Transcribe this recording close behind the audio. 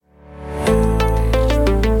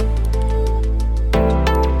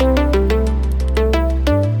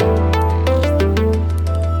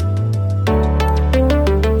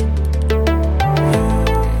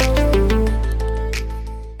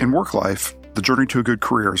work life, the journey to a good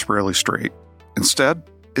career is rarely straight. Instead,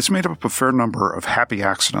 it's made up of a fair number of happy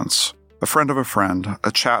accidents, a friend of a friend,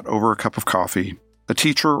 a chat over a cup of coffee, a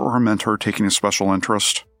teacher or a mentor taking a special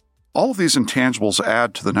interest. All of these intangibles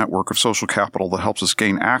add to the network of social capital that helps us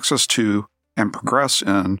gain access to and progress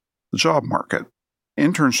in the job market.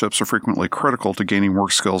 Internships are frequently critical to gaining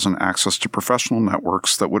work skills and access to professional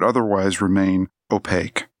networks that would otherwise remain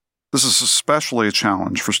opaque. This is especially a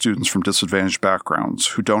challenge for students from disadvantaged backgrounds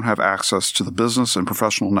who don't have access to the business and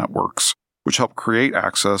professional networks, which help create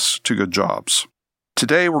access to good jobs.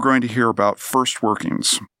 Today, we're going to hear about First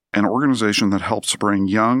Workings, an organization that helps bring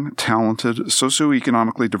young, talented,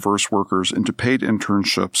 socioeconomically diverse workers into paid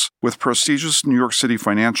internships with prestigious New York City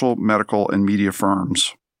financial, medical, and media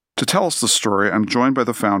firms. To tell us the story, I'm joined by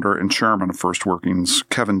the founder and chairman of First Workings,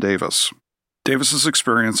 Kevin Davis. Davis's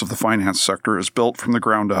experience of the finance sector is built from the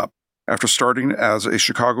ground up. After starting as a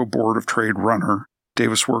Chicago Board of Trade runner,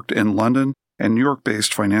 Davis worked in London and New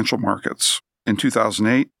York-based financial markets. In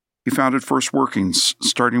 2008, he founded First Workings,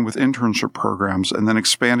 starting with internship programs and then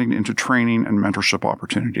expanding into training and mentorship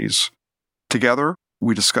opportunities. Together,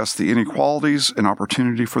 we discuss the inequalities and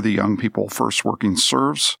opportunity for the young people First Workings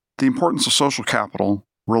serves, the importance of social capital,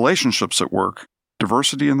 relationships at work,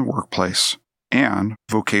 diversity in the workplace, and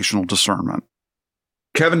vocational discernment.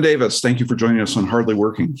 Kevin Davis, thank you for joining us on Hardly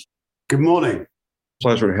Working. Good morning.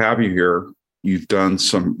 Pleasure to have you here. You've done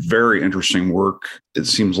some very interesting work. It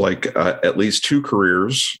seems like at least two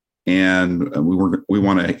careers, and we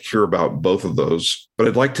want to hear about both of those. But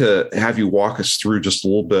I'd like to have you walk us through just a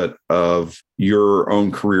little bit of your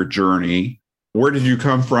own career journey. Where did you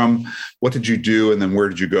come from? What did you do? And then where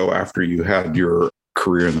did you go after you had your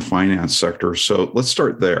career in the finance sector? So let's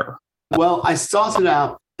start there. Well, I started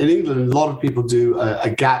out in England. A lot of people do a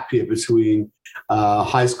gap year between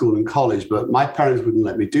high school and college, but my parents wouldn't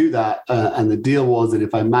let me do that. And the deal was that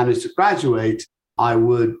if I managed to graduate, I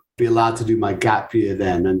would be allowed to do my gap year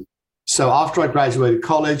then. And so after I graduated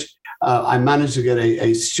college, I managed to get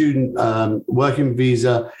a student working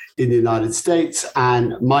visa in the United States.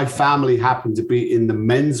 And my family happened to be in the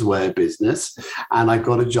menswear business. And I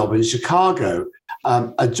got a job in Chicago,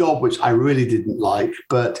 a job which I really didn't like.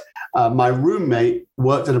 But my roommate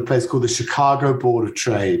worked at a place called the Chicago Board of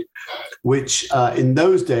Trade, which in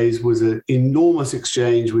those days was an enormous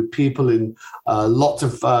exchange with people in lots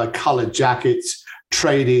of colored jackets,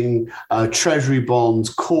 trading treasury bonds,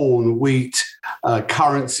 corn, wheat,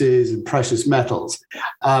 currencies, and precious metals.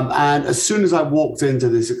 And as soon as I walked into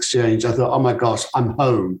this exchange, I thought, oh my gosh, I'm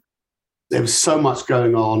home. There was so much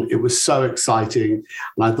going on. It was so exciting.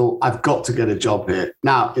 And I thought, I've got to get a job here.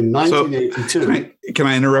 Now, in 1982... Can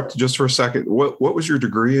I interrupt just for a second? What was your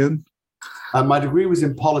degree in? My degree was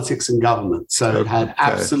in politics and government. So it had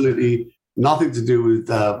absolutely nothing to do with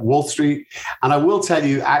Wall Street. And I will tell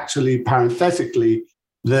you, actually, parenthetically,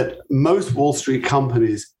 that most Wall Street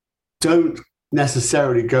companies don't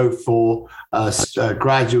necessarily go for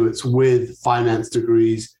graduates with finance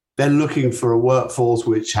degrees. They're looking for a workforce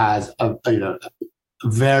which has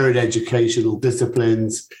varied educational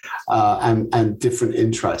disciplines and different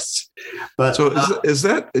interests. But so is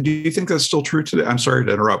that? Do you think that's still true today? I'm sorry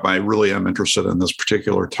to interrupt. I really am interested in this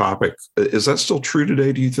particular topic. Is that still true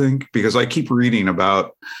today? Do you think? Because I keep reading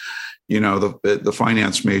about, the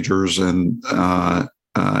finance majors and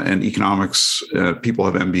economics. People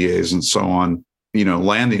have MBAs and so on.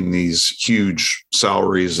 Landing these huge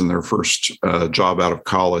salaries in their first job out of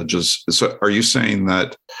college. So are you saying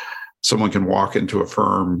that someone can walk into a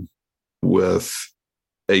firm with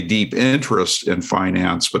a deep interest in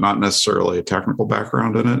finance, but not necessarily a technical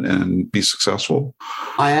background in it, and be successful?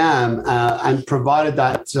 I am, and provided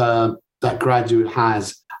that that graduate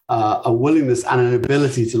has a willingness and an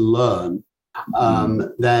ability to learn,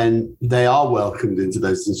 then they are welcomed into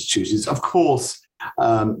those institutions. Of course,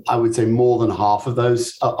 I would say more than half of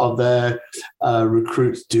those of their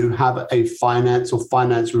recruits do have a finance or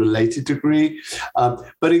finance-related degree,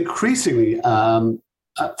 but increasingly,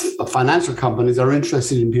 financial companies are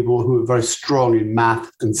interested in people who are very strong in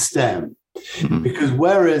math and STEM, because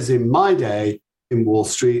whereas in my day in Wall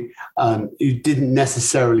Street, you didn't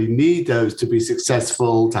necessarily need those to be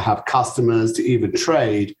successful, to have customers, to even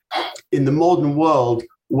trade. In the modern world,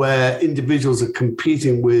 where individuals are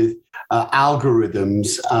competing with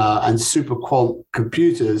algorithms and super quant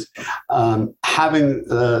computers, having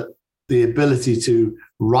the ability to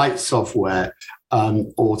write software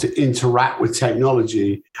or to interact with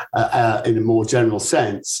technology in a more general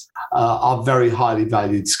sense are very highly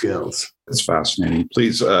valued skills. That's fascinating.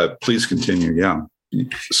 Please continue. Yeah.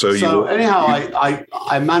 So anyhow,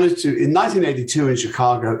 I managed to, in 1982 in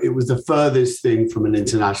Chicago, it was the furthest thing from an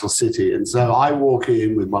international city. And so I walk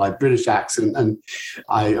in with my British accent and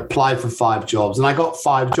I applied for 5 jobs and I got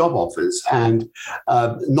 5 job offers. And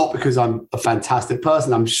not because I'm a fantastic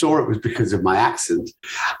person, I'm sure it was because of my accent.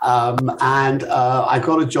 And I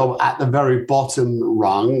got a job at the very bottom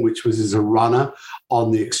rung, which was as a runner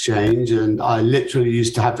on the exchange. And I literally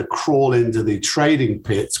used to have to crawl into the trading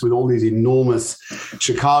pits with all these enormous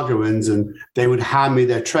Chicagoans, and they would hand me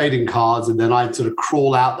their trading cards, and then I'd sort of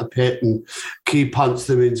crawl out the pit and key punch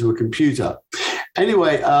them into a computer.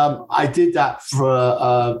 Anyway, I did that for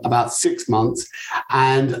about 6 months,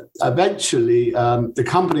 and eventually the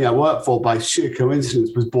company I worked for, by sheer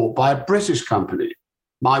coincidence, was bought by a British company.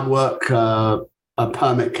 My work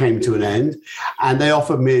permit came to an end, and they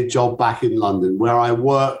offered me a job back in London, where I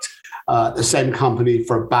worked at the same company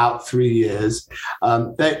for about 3 years.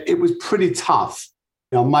 It was pretty tough.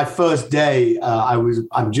 You know, my first day,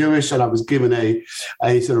 I'm Jewish, and I was given a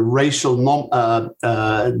sort of racial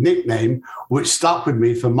nickname, which stuck with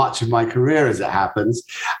me for much of my career, as it happens.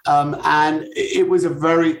 And it was a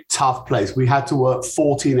very tough place. We had to work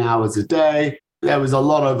 14 hours a day. There was a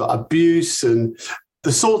lot of abuse and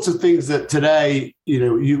the sorts of things that today,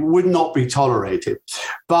 you would not be tolerated.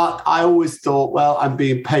 But I always thought, well, I'm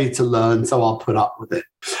being paid to learn, so I'll put up with it.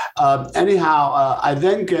 Anyhow, I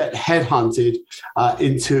then get headhunted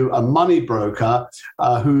into a money broker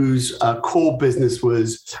whose core business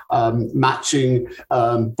was matching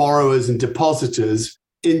borrowers and depositors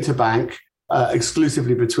into bank,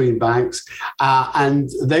 exclusively between banks. And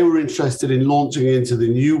they were interested in launching into the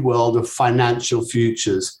new world of financial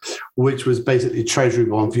futures, which was basically treasury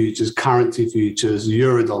bond futures, currency futures,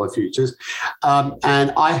 Eurodollar futures.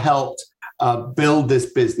 And I helped build this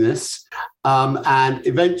business. And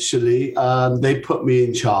eventually they put me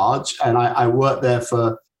in charge, and I worked there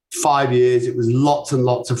for 5 years. It was lots and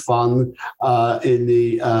lots of fun. In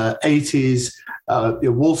the 80s,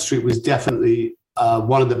 Wall Street was definitely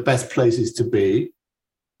one of the best places to be.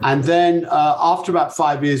 And then after about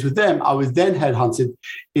 5 years with them, I was then headhunted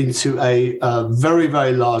into a very,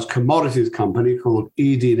 very large commodities company called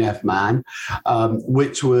ED&F Man,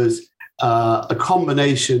 which was a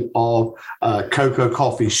combination of cocoa,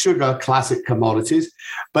 coffee, sugar, classic commodities,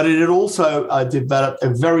 but it had also developed a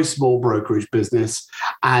very small brokerage business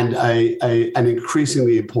and an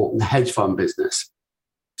increasingly important hedge fund business.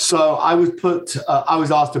 So I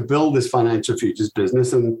was asked to build this financial futures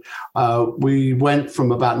business, and we went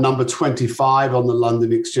from about number 25 on the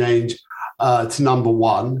London Exchange to number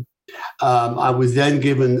 1. I was then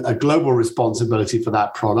given a global responsibility for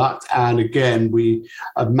that product. And again, we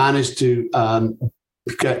managed to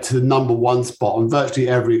get to the number 1 spot on virtually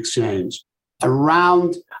every exchange.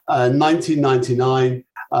 Around 1999,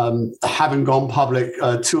 having gone public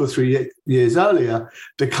 2 or 3 years earlier,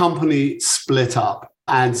 the company split up.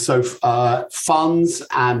 And so funds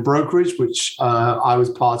and brokerage, which I was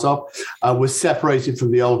part of, was separated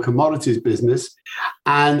from the old commodities business.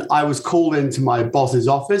 And I was called into my boss's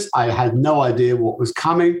office. I had no idea what was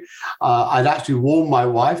coming. I'd actually warned my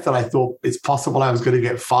wife that I thought it's possible I was going to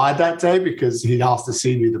get fired that day because he'd asked to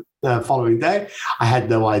see me the following day. I had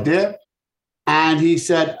no idea. And he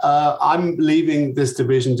said, I'm leaving this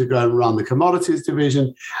division to go and run the commodities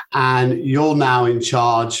division, and you're now in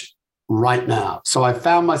charge right now. So I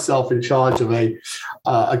found myself in charge of a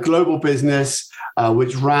global business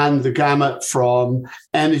which ran the gamut from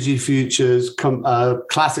energy futures,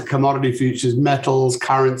 classic commodity futures, metals,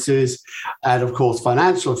 currencies, and of course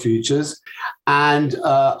financial futures. And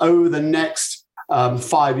over the next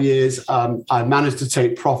 5 years, I managed to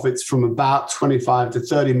take profits from about $25 to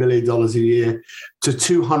 $30 million a year to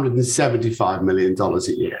 $275 million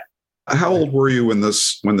a year. How old were you when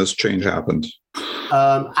this change happened?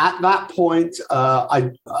 At that point,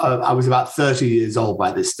 I was about 30 years old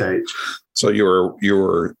by this stage. So you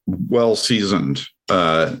were well seasoned,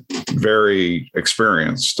 very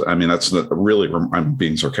experienced. I mean, that's really, I'm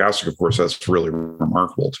being sarcastic, of course, that's really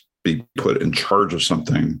remarkable to be put in charge of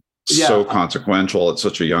something so consequential at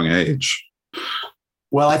such a young age.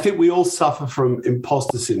 Well, I think we all suffer from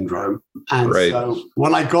imposter syndrome. And so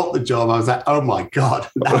when I got the job, I was like, oh my God,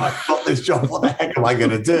 now I've got this job. What the heck am I going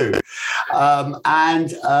to do?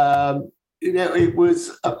 It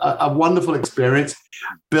was a wonderful experience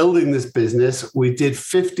building this business. We did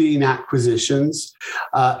 15 acquisitions.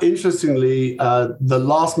 Interestingly, the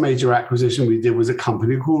last major acquisition we did was a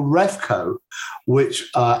company called Refco,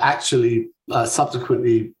 which actually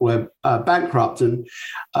subsequently went bankrupt. And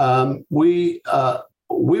we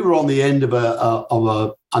were on the end of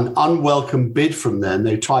an unwelcome bid from them.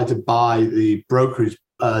 They tried to buy the brokerage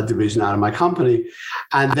division out of my company.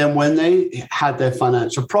 And then when they had their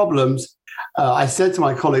financial problems, I said to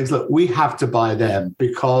my colleagues, look, we have to buy them,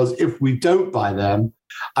 because if we don't buy them,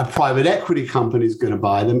 a private equity company is going to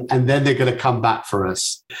buy them, and then they're going to come back for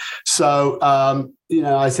us. So,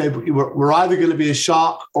 I said, we're either going to be a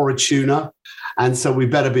shark or a tuna, and so we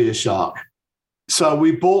better be a shark. So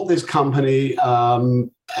we bought this company,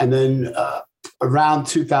 and then around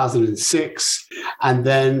 2006, and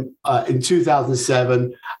then in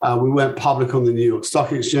 2007, we went public on the New York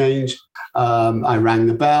Stock Exchange. I rang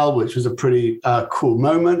the bell, which was a pretty cool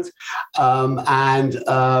moment.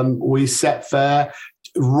 And we set FAIR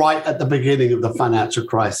right at the beginning of the financial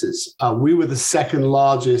crisis. We were the second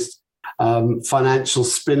largest financial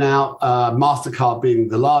spin out, MasterCard being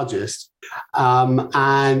the largest.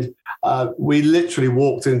 And we literally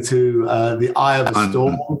walked into the eye of the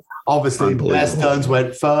storm. Obviously, Bear Stearns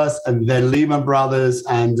went first, and then Lehman Brothers,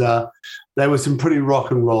 and there were some pretty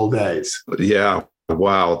rock and roll days. Yeah.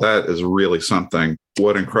 Wow, that is really something.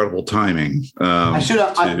 What incredible timing. Brent,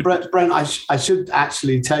 I should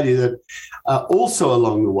actually tell you that also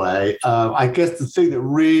along the way, I guess the thing that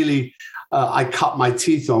really I cut my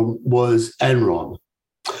teeth on was Enron.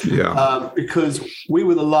 Yeah. Because we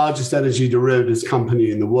were the largest energy derivatives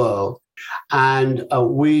company in the world, and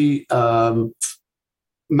we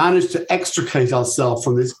managed to extricate ourselves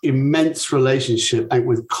from this immense relationship and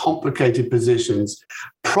with complicated positions,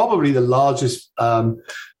 probably the largest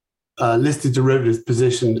listed derivatives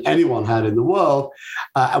position anyone had in the world.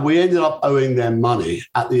 And we ended up owing them money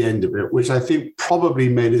at the end of it, which I think probably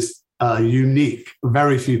made us unique.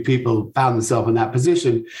 Very few people found themselves in that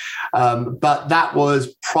position. But that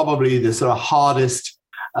was probably the sort of hardest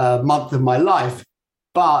month of my life.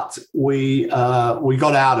 But we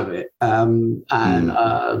got out of it,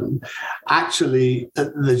 actually,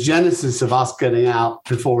 the genesis of us getting out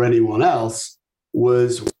before anyone else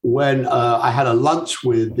was when I had a lunch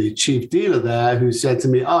with the chief dealer there, who said to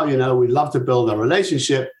me, "Oh, we'd love to build a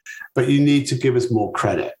relationship, but you need to give us more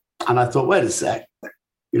credit." And I thought, wait a sec,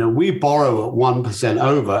 we borrow at 1%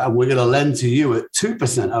 over, and we're going to lend to you at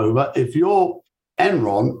 2% over. If you're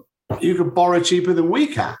Enron, you could borrow cheaper than we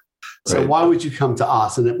can. So Right. Why would you come to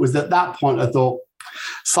us? And it was at that point I thought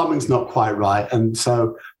something's not quite right. And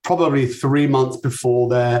so probably 3 months before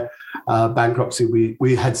their bankruptcy,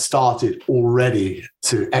 we had started already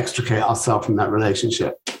to extricate ourselves from that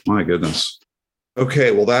relationship. My goodness.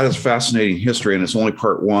 Okay, well, that is fascinating history, and it's only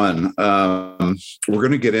part one. We're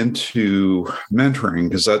going to get into mentoring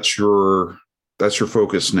because that's your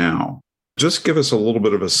focus now. Just give us a little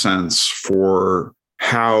bit of a sense for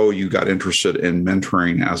how you got interested in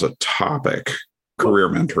mentoring as a topic, career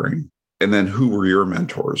mentoring, and then who were your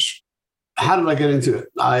mentors? How did I get into it?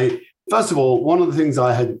 First of all, one of the things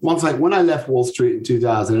when I left Wall Street in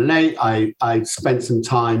 2008, I spent some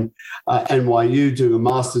time at NYU doing a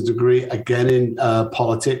master's degree, again in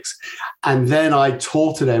politics. And then I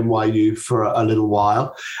taught at NYU for a little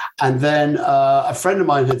while. And then a friend of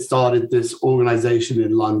mine had started this organization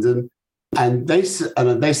in London. And they set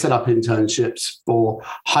up internships for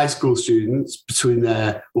high school students between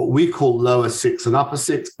their what we call lower six and upper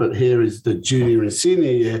six, but here is the junior and senior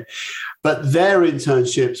year. But their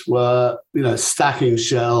internships were, stacking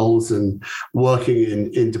shelves and working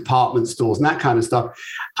in department stores and that kind of stuff.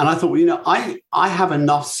 And I thought, I have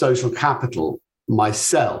enough social capital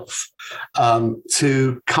myself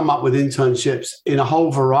to come up with internships in a whole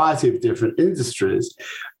variety of different industries.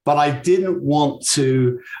 But I didn't want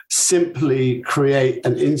to simply create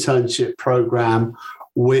an internship program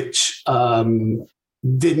which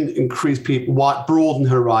didn't increase people, broaden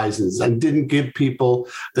horizons, and didn't give people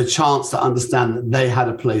the chance to understand that they had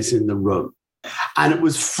a place in the room. And it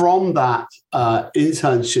was from that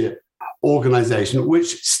internship organization,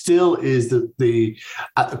 which still is at the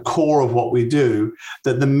core of what we do,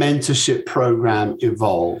 that the mentorship program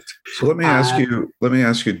evolved. So let me ask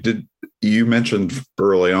you, did you mentioned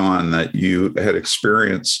early on that you had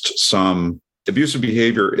experienced some abusive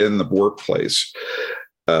behavior in the workplace?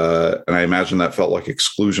 And I imagine that felt like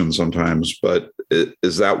exclusion sometimes, but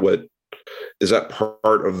is that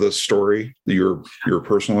part of the story, your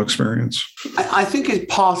personal experience? I think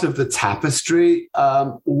it's part of the tapestry.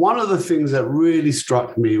 One of the things that really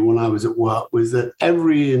struck me when I was at work was that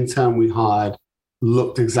every intern we hired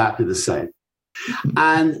looked exactly the same.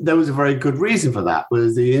 And there was a very good reason for that,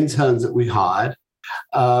 was the interns that we hired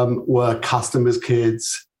were customers'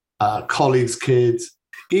 kids, colleagues' kids,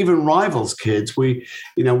 even rivals' kids. We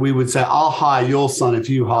would say, I'll hire your son if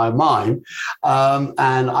you hire mine.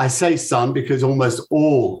 And I say son because almost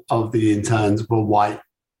all of the interns were white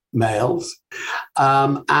males.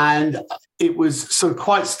 And it was sort of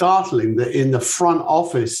quite startling that in the front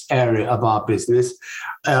office area of our business,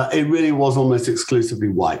 it really was almost exclusively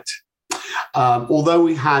white. Although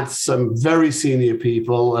we had some very senior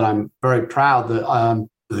people, and I'm very proud that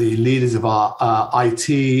the leaders of our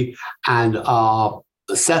IT and our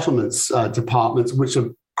settlements departments, which are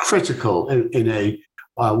critical in a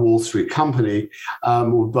Wall Street company,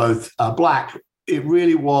 were both Black. It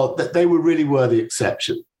really was that they really were the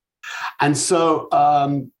exception. And so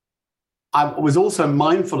I was also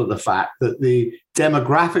mindful of the fact that the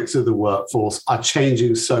demographics of the workforce are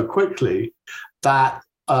changing so quickly that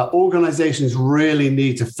organizations really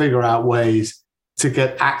need to figure out ways to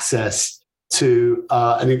get access to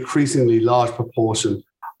an increasingly large proportion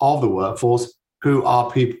of the workforce who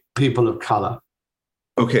are people of color.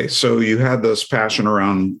 Okay, so you had this passion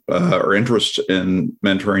around or interest in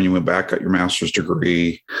mentoring. You went back, got your master's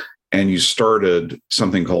degree, and you started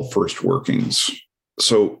something called First Workings.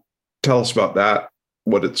 So tell us about that,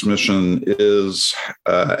 what its mission is,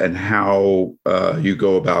 and how you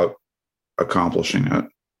go about accomplishing it.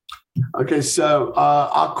 Okay, so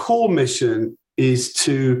our core mission is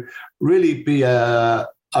to really be a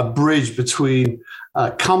bridge between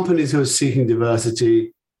companies who are seeking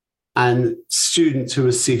diversity and students who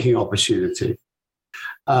are seeking opportunity.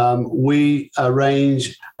 We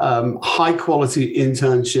arrange high quality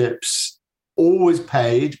internships, always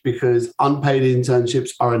paid, because unpaid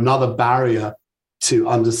internships are another barrier to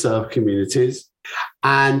underserved communities.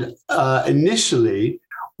 And initially,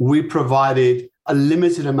 we provided a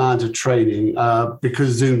limited amount of training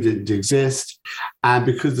because Zoom didn't exist, and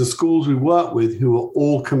because the schools we work with, who are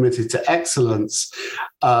all committed to excellence,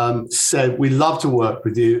 said, "We love to work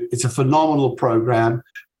with you. It's a phenomenal program,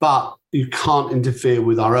 but you can't interfere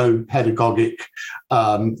with our own pedagogic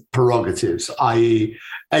prerogatives, i.e.,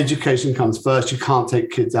 education comes first. You can't take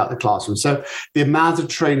kids out of the classroom." So the amount of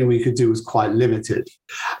training we could do was quite limited.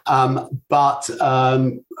 But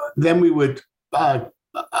then we would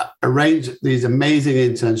arrange these amazing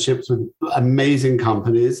internships with amazing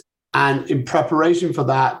companies. And in preparation for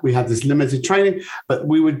that, we had this limited training, but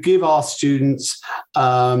we would give our students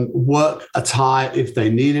work attire if they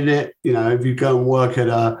needed it. You know, if you go and work at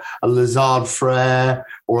a Lazard Frere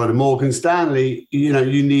or at a Morgan Stanley, you know,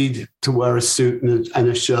 you need to wear a suit and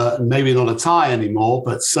a shirt, and maybe not a tie anymore,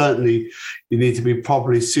 but certainly you need to be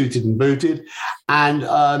properly suited and booted.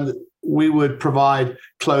 And we would provide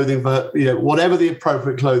clothing for, you know, whatever the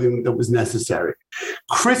appropriate clothing that was necessary.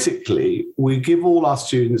 Critically, we give all our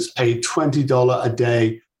students a $20 a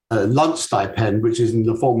day lunch stipend, which is in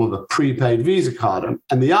the form of a prepaid Visa card.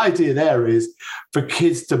 And the idea there is for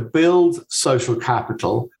kids to build social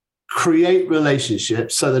capital, create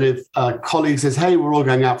relationships, so that if a colleague says, "Hey, we're all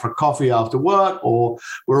going out for coffee after work," or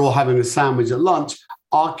 "We're all having a sandwich at lunch,"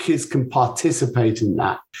 our kids can participate in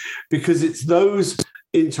that, because it's those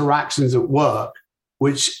interactions at work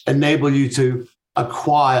which enable you to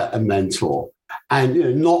acquire a mentor. And you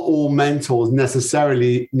know, not all mentors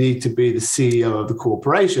necessarily need to be the CEO of the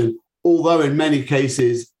corporation, although in many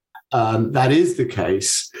cases that is the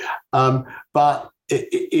case. But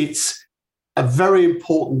it's a very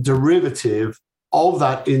important derivative of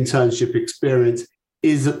that internship experience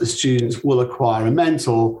is that the students will acquire a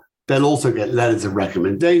mentor. They'll also get letters of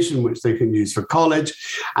recommendation, which they can use for college.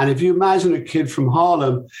 And if you imagine a kid from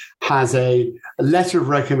Harlem has a letter of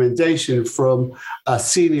recommendation from a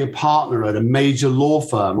senior partner at a major law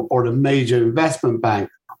firm or a major investment bank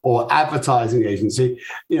or advertising agency,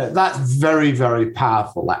 you know, that's very, very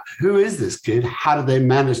powerful. Like, who is this kid? How did they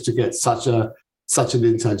manage to get such an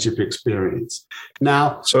internship experience?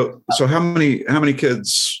 Now, so how many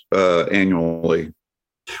kids annually?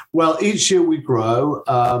 Well, each year we grow.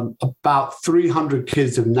 About 300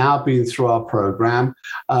 kids have now been through our program.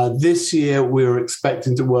 This year, we're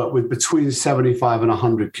expecting to work with between 75 and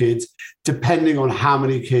 100 kids, depending on how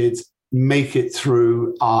many kids make it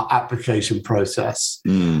through our application process.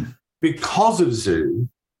 Because of Zoom,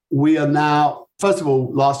 we are now, first of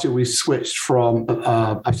all, last year we switched from,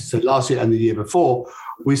 last year and the year before,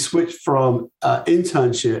 we switched from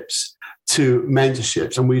internships to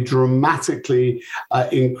mentorships, and we dramatically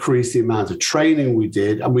increased the amount of training we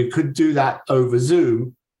did. And we could do that over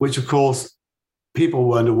Zoom, which of course people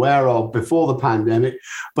weren't aware of before the pandemic,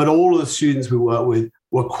 but all of the students we work with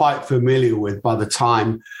were quite familiar with by the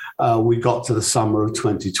time we got to the summer of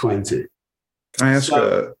 2020. Can I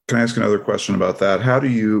ask another question about that? How do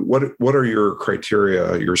you, what are your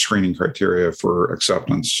criteria, your screening criteria for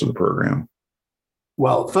acceptance to the program?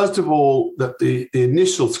 Well, first of all, the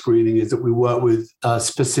initial screening is that we work with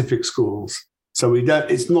specific schools. So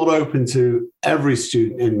it's not open to every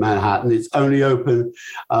student in Manhattan. It's only open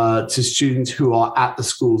to students who are at the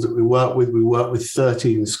schools that we work with. We work with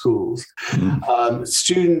 13 schools.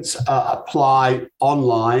 Students apply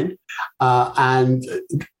online, and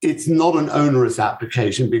it's not an onerous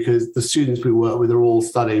application because the students we work with are all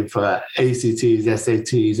studying for ACTs,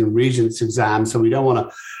 SATs, and Regents exams. So we don't want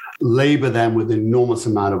to labor them with an enormous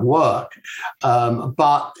amount of work.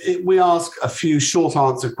 But we ask a few short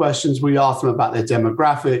answer questions. We ask them about their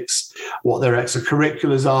demographics, what their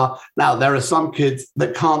extracurriculars are. Now, there are some kids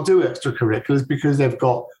that can't do extracurriculars because they've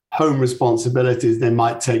got home responsibilities. They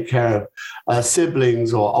might take care of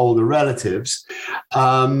siblings or older relatives.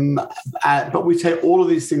 But we take all of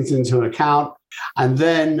these things into account. And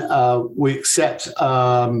then we accept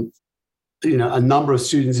a number of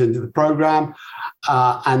students into the program.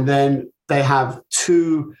 And then they have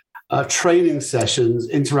 2 training sessions,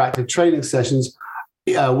 interactive training sessions,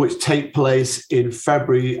 which take place in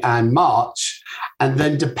February and March. And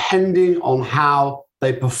then depending on how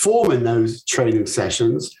they perform in those training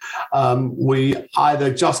sessions, we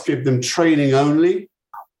either just give them training only,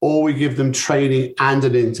 or we give them training and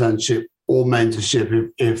an internship or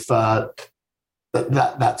mentorship if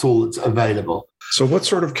that's all that's available. So what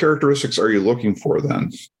sort of characteristics are you looking for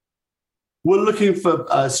then? We're looking for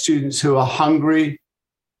students who are hungry,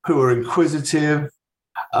 who are inquisitive,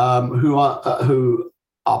 who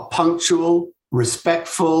are punctual,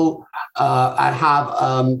 respectful, and have,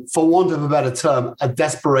 for want of a better term, a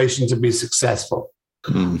desperation to be successful.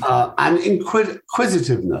 And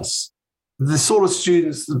inquisitiveness. The sort of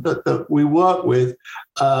students that we work with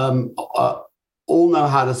all know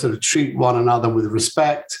how to sort of treat one another with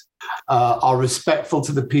respect, are respectful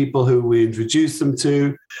to the people who we introduce them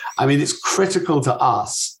to. I mean, it's critical to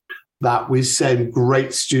us that we send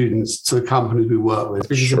great students to the company we work with.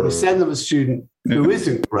 Because if we send them a student who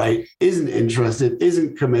isn't great, isn't interested,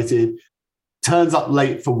 isn't committed, turns up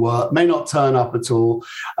late for work, may not turn up at all,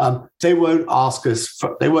 they won't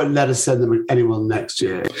they won't let us send them anyone next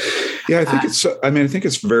year. Yeah, I think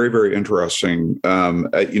it's very, very interesting.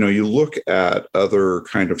 You look at other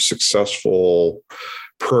kind of successful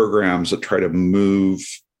programs that try to move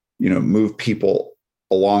people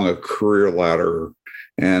along a career ladder.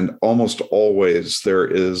 And almost always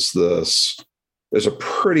there's a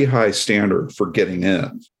pretty high standard for getting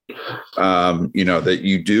in, that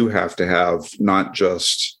you do have to have not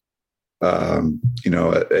just,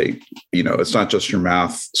 it's not just your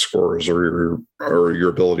math scores or your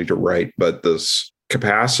ability to write, but this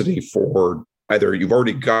capacity for either you've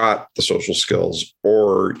already got the social skills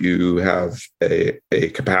or you have a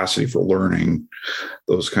capacity for learning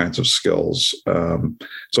those kinds of skills.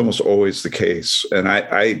 It's almost always the case. And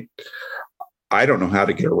I don't know how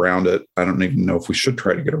to get around it. I don't even know if we should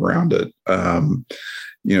try to get around it.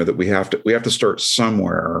 That we have to start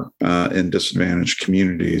somewhere in disadvantaged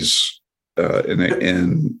communities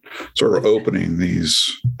in sort of opening these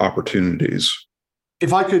opportunities.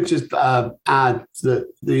 If I could just add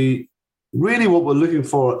that really what we're looking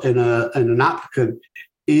for in an applicant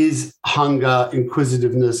is hunger,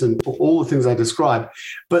 inquisitiveness, and all the things I described.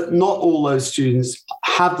 But not all those students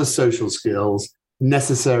have the social skills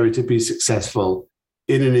necessary to be successful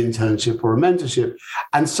in an internship or a mentorship.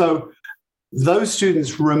 And so those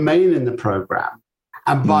students remain in the program.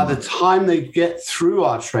 And by the time they get through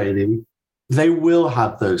our training, they will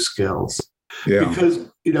have those skills. Yeah. Because,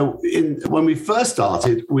 when we first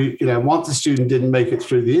started, once a student didn't make it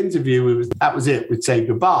through the interview, that was it. We'd say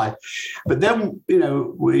goodbye. But then,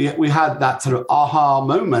 we had that sort of aha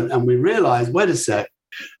moment and we realized, wait a sec,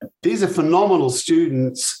 these are phenomenal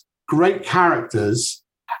students, great characters,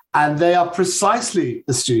 and they are precisely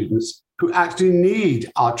the students who actually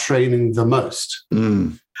need our training the most.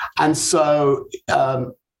 And so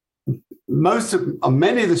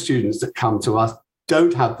many of the students that come to us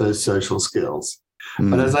don't have those social skills.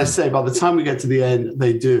 But as I say, by the time we get to the end,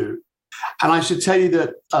 they do. And I should tell you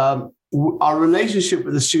that our relationship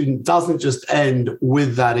with the student doesn't just end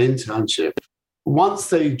with that internship. Once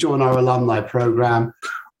they join our alumni program,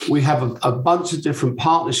 we have a bunch of different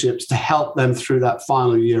partnerships to help them through that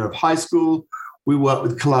final year of high school. We work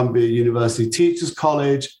with Columbia University Teachers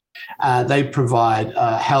College. They provide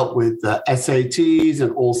help with SATs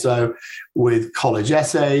and also with college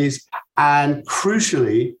essays. And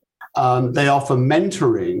crucially, they offer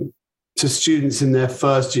mentoring to students in their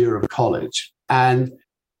first year of college. And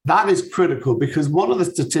that is critical because one of the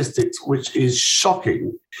statistics which is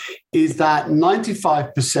shocking is that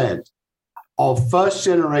 95% of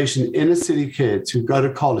first-generation inner-city kids who go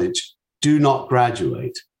to college do not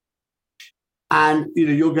graduate. And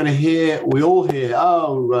you're going to hear, we all hear,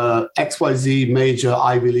 XYZ major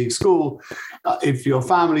Ivy League school. If your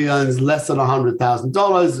family earns less than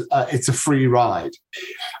 $100,000, it's a free ride.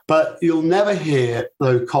 But you'll never hear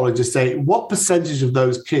those colleges say what percentage of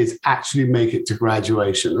those kids actually make it to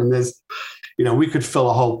graduation. And there's, we could fill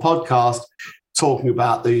a whole podcast talking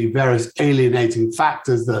about the various alienating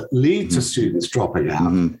factors that lead to students dropping out.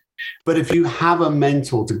 Mm-hmm. But if you have a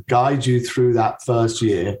mentor to guide you through that first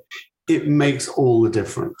year, it makes all the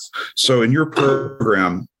difference. So in your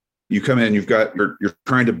program, you come in, you're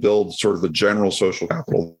trying to build sort of the general social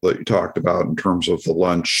capital that you talked about in terms of the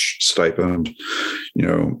lunch stipend,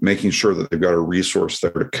 making sure that they've got a resource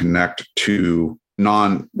there to connect to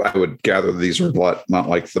I would gather these are not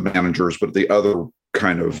like the managers, but the other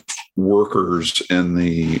kind of workers in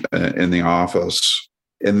the office.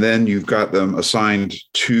 And then you've got them assigned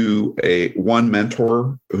to one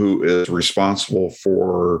mentor who is responsible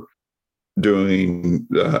for doing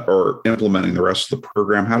or implementing the rest of the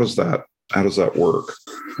program. How does that work?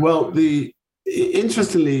 Well,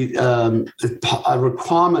 interestingly, a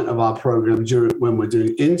requirement of our program when we're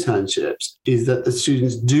doing internships is that the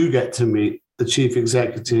students do get to meet the chief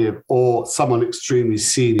executive or someone extremely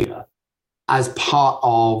senior as part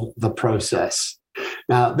of the process.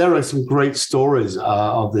 Now, there are some great stories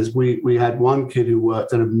of this. We had one kid who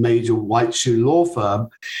worked at a major white shoe law firm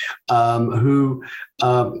who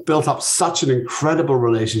built up such an incredible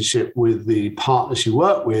relationship with the partner she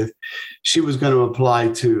worked with. She was going to apply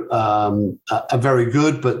to a very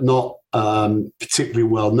good but not particularly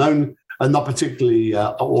well-known and not particularly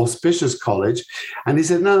auspicious college. And he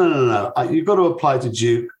said, no, you've got to apply to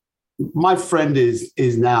Duke. My friend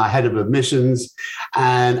is now head of admissions,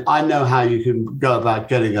 and I know how you can go about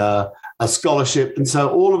getting a scholarship. And so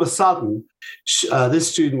all of a sudden,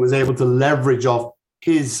 this student was able to leverage off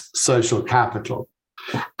his social capital.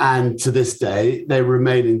 And to this day, they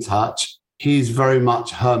remain in touch. He's very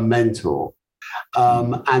much her mentor.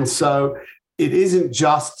 And so it isn't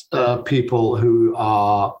just people who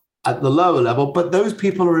are at the lower level, but those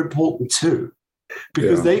people are important too.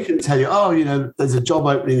 Because they can tell you, there's a job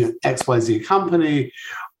opening at XYZ company,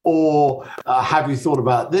 or have you thought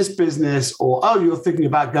about this business, or, you're thinking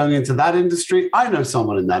about going into that industry. I know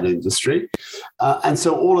someone in that industry. And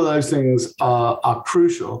so all of those things are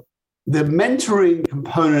crucial. The mentoring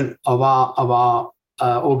component of our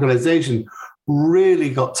organization really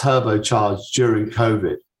got turbocharged during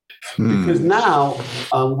COVID. Because now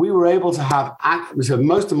we were able to have so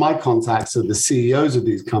most of my contacts are the CEOs of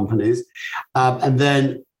these companies, and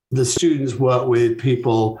then the students work with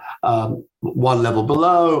people one level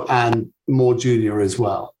below and more junior as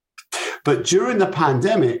well. But during the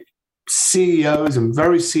pandemic, CEOs and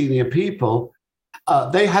very senior people,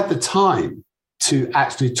 they had the time to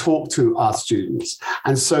actually talk to our students.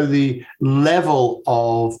 And so the level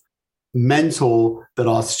of mentor that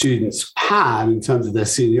our students had in terms of their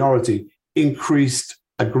seniority increased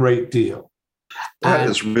a great deal. That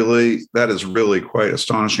is really quite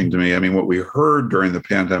astonishing to me. I mean, what we heard during the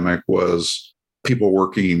pandemic was people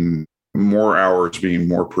working more hours, being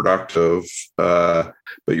more productive. But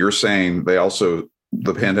you're saying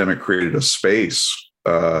the pandemic created a space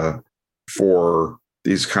for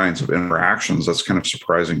these kinds of interactions. That's kind of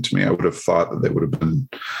surprising to me. I would have thought that they would have been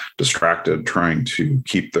distracted trying to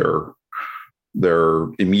keep their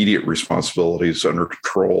immediate responsibilities under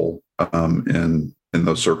control in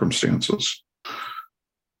those circumstances.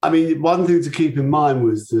 I mean, one thing to keep in mind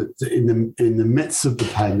was that in the midst of the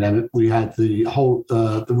pandemic, we had the whole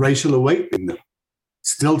the racial awakening that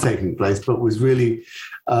still taking place, but was really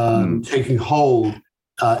taking hold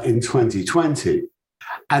in 2020.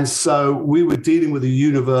 And so we were dealing with a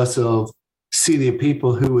universe of senior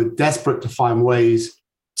people who were desperate to find ways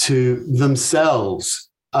to themselves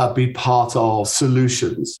be part of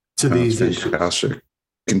solutions to these issues. Fantastic.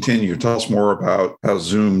 Continue. Tell us more about how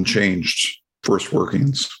Zoom changed first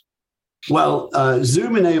workings. Well,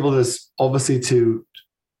 Zoom enabled us obviously to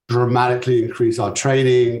dramatically increase our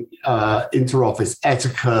training, inter-office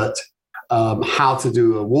etiquette, how to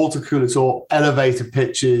do a water cooler tour, elevator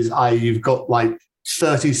pitches, i.e. you've got like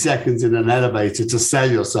 30 seconds in an elevator to sell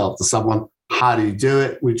yourself to someone. How do you do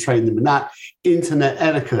it? We train them in that. Internet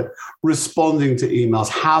etiquette, responding to emails,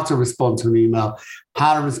 how to respond to an email,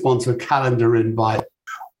 how to respond to a calendar invite,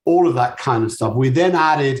 all of that kind of stuff. We then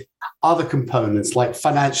added other components like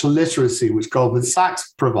financial literacy, which Goldman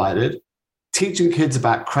Sachs provided, teaching kids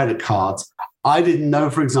about credit cards. I didn't know,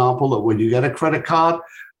 for example, that when you get a credit card,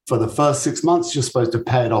 for the first 6 months, you're supposed to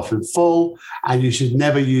pay it off in full, and you should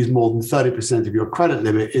never use more than 30% of your credit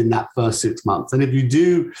limit in that first 6 months. And if you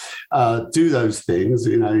do those things,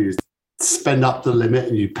 use spend up the limit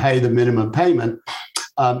and you pay the minimum payment,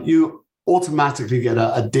 you automatically get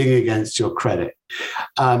a ding against your credit.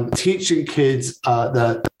 Teaching kids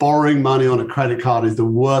that borrowing money on a credit card is the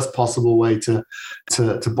worst possible way to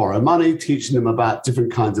borrow money, teaching them about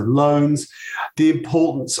different kinds of loans, the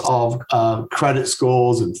importance of credit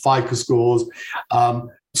scores and FICO scores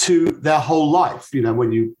to their whole life.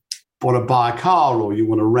 When you want to buy a car or you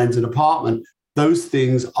want to rent an apartment, those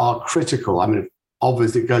things are critical. I mean,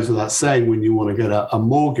 obviously it goes without saying when you want to get a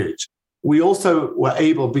mortgage. We also were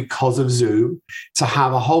able, because of Zoom, to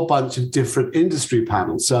have a whole bunch of different industry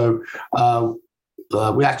panels. So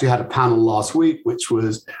we actually had a panel last week, which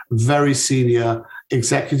was very senior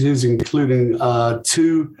executives, including one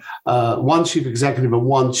chief executive and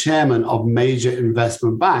one chairman of major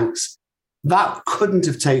investment banks. That couldn't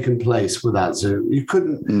have taken place without Zoom. You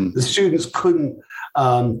couldn't. The students couldn't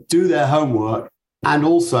do their homework and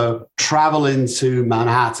also travel into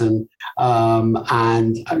Manhattan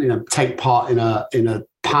and take part in a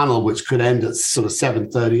panel which could end at sort of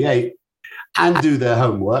 7:38 and do their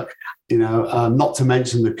homework. Not to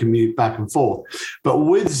mention the commute back and forth. But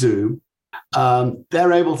with Zoom,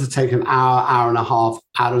 they're able to take an hour and a half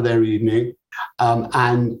out of their evening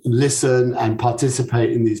and listen and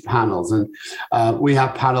participate in these panels. And we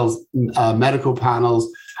have panels, medical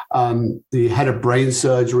panels. The head of brain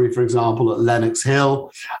surgery, for example, at Lenox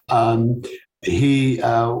Hill, he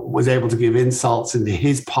was able to give insights into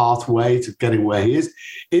his pathway to getting where he is.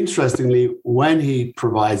 Interestingly, when he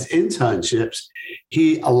provides internships,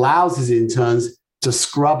 he allows his interns to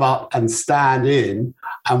scrub up and stand in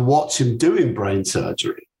and watch him doing brain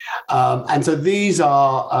surgery. And so these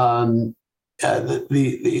are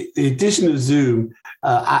the addition of Zoom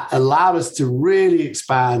allowed us to really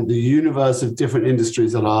expand the universe of different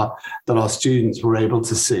industries that our students were able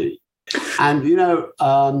to see. And,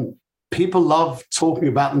 people love talking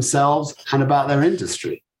about themselves and about their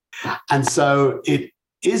industry. And so it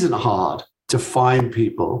isn't hard to find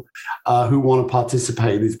people who want to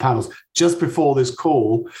participate in these panels. Just before this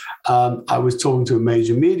call, I was talking to a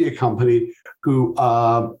major media company who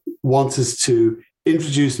wants us to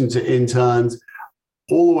introduce them to interns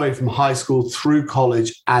all the way from high school through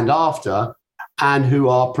college and after, and who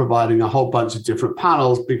are providing a whole bunch of different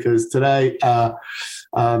panels because today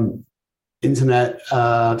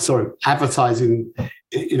advertising,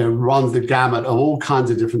 runs the gamut of all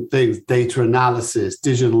kinds of different things, data analysis,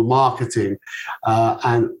 digital marketing,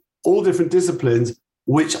 and all different disciplines,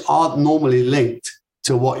 which aren't normally linked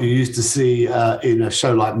to what you used to see in a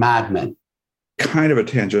show like Mad Men. Kind of a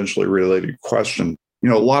tangentially related question. A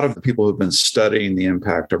lot of the people who've been studying the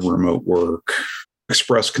impact of remote work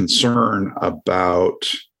express concern about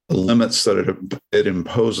the limits that it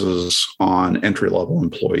imposes on entry-level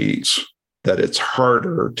employees, that it's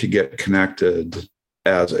harder to get connected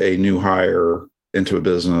as a new hire into a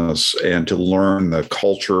business and to learn the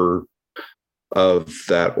culture of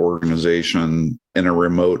that organization in a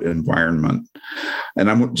remote environment. And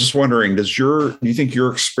I'm just wondering, do you think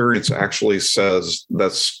your experience actually says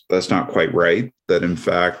that's not quite right? That in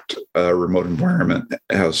fact, a remote environment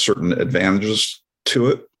has certain advantages to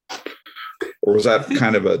it? Or was that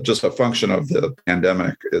kind of just a function of the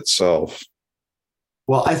pandemic itself?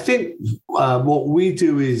 Well, I think what we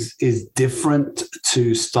do is different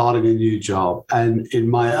to starting a new job. And in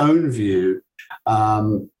my own view,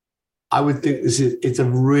 I would think it's a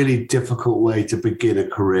really difficult way to begin a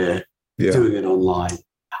career doing it online.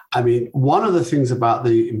 I mean, one of the things about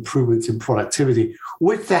the improvements in productivity,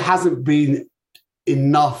 which there hasn't been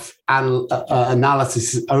enough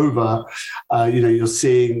analysis over, you're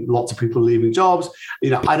seeing lots of people leaving jobs.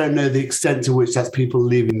 I don't know the extent to which that's people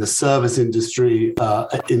leaving the service industry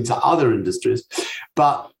into other industries,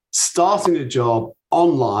 but starting a job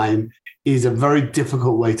online is a very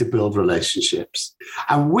difficult way to build relationships.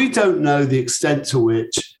 And we don't know the extent to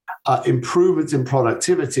which improvements in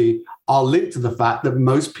productivity are linked to the fact that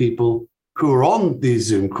most people who are on these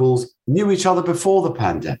Zoom calls knew each other before the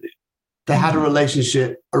pandemic. They had a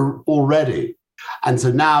relationship already. And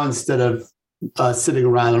so now instead of sitting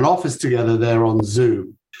around an office together, they're on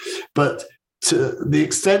Zoom. But to the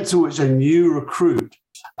extent to which a new recruit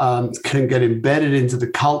can get embedded into the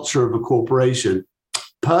culture of a corporation,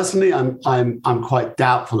 personally, I'm quite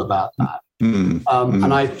doubtful about that.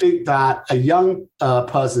 And I think that a young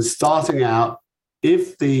person starting out,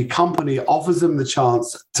 if the company offers them the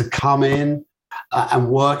chance to come in and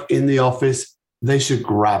work in the office, they should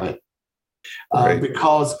grab it. Right.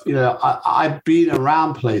 Because I've been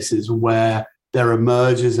around places where there are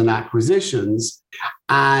mergers and acquisitions,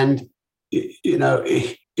 and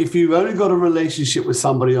if you've only got a relationship with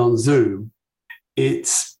somebody on Zoom,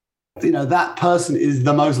 it's that person is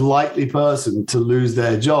the most likely person to lose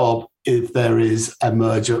their job if there is a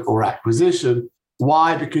merger or acquisition.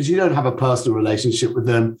 Why? Because you don't have a personal relationship with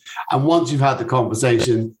them. And once you've had the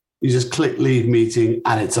conversation, you just click leave meeting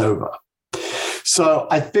and it's over. So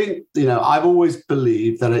I think, I've always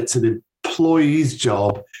believed that it's an employee's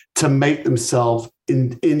job to make themselves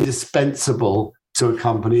indispensable to a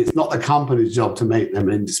company. It's not the company's job to make them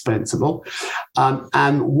indispensable.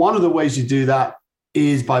 And one of the ways you do that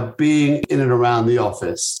is by being in and around the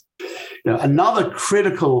office. Another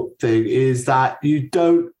critical thing is that you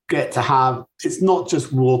don't get to have, it's not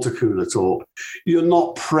just water cooler talk. You're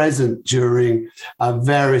not present during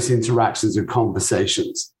various interactions and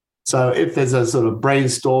conversations. So if there's a sort of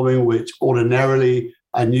brainstorming, which ordinarily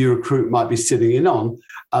a new recruit might be sitting in on,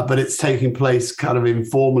 but it's taking place kind of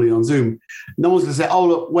informally on Zoom, no one's going to say, oh,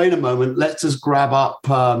 look, wait a moment, let's just grab up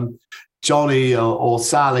Johnny or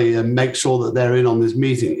Sally and make sure that they're in on this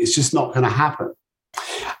meeting. It's just not going to happen.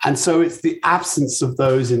 And so it's the absence of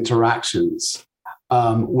those interactions,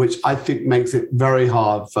 which I think makes it very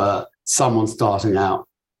hard for someone starting out.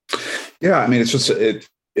 Yeah, I mean, it's just it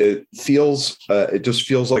just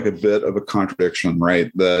feels like a bit of a contradiction,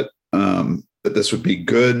 right? That this would be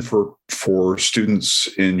good for students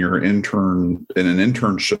in an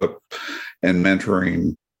internship and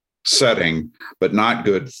mentoring setting, but not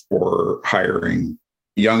good for hiring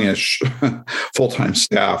youngish full-time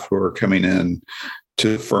staff who are coming in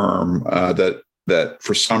to the firm that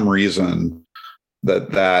for some reason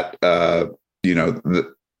that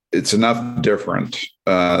it's enough different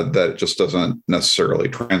that it just doesn't necessarily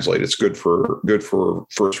translate. It's good for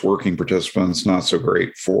first working participants, not so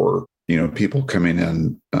great for people coming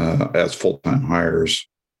in as full-time hires.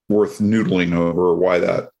 Worth noodling over why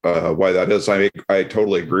that is. I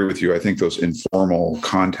totally agree with you. I think those informal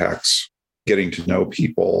contacts, getting to know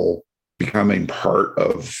people, becoming part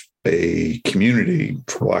of a community,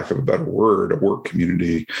 for lack of a better word, a work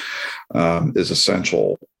community, is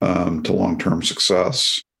essential to long-term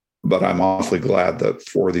success. But I'm awfully glad that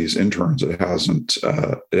for these interns, it hasn't.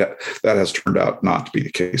 That has turned out not to be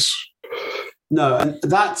the case. No, and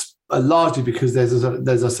that's largely because there's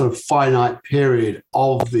a sort of finite period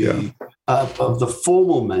of the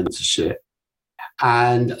formal mentorship,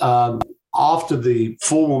 and after the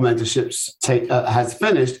formal mentorship has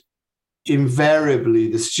finished, invariably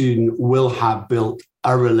the student will have built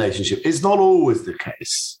a relationship. It's not always the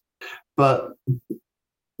case, but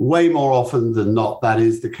way more often than not, that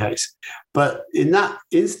is the case. But in that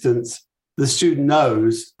instance, the student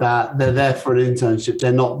knows that they're there for an internship.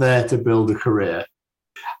 They're not there to build a career.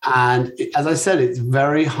 And as I said, it's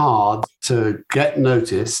very hard to get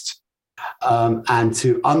noticed and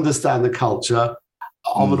to understand the culture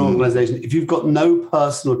of an organization if you've got no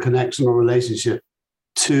personal connection or relationship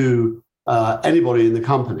to anybody in the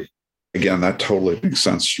company. Again, that totally makes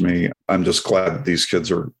sense to me. I'm just glad that these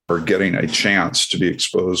kids are getting a chance to be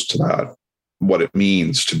exposed to that, what it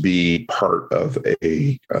means to be part of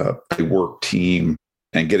a work team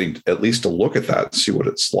and getting at least a look at that and see what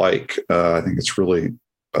it's like. I think it's really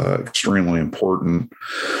extremely important.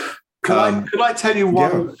 Could I tell you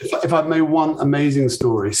one, if I may, one amazing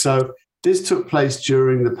story? So this took place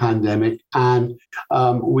during the pandemic, and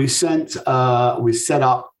we set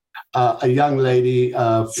up a young lady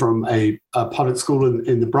from a public school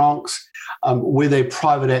in the Bronx with a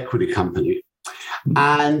private equity company.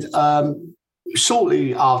 And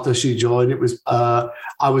shortly after she joined,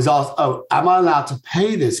 I was asked, am I allowed to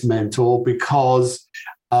pay this mentor because,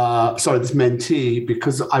 this mentee,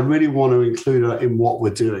 because I really want to include her in what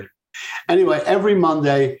we're doing. Anyway, every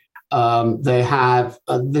Monday, they have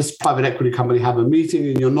this private equity company have a meeting,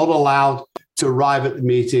 and you're not allowed to arrive at the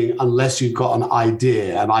meeting unless you've got an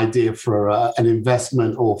idea for an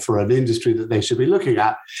investment or for an industry that they should be looking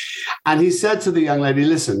at. And he said to the young lady,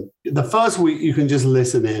 listen, the first week you can just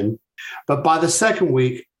listen in, but by the second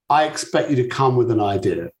week, I expect you to come with an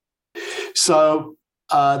idea. So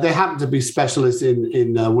they happen to be specialists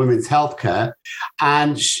in women's healthcare.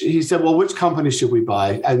 And he said, well, which company should we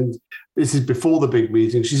buy? And this is before the big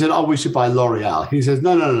meeting. She said, oh, we should buy L'Oreal. He says,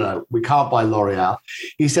 no, we can't buy L'Oreal.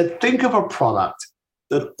 He said, think of a product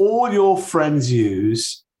that all your friends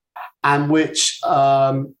use and which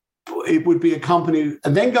it would be a company,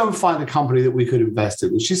 and then go and find a company that we could invest in.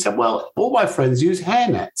 And she said, well, all my friends use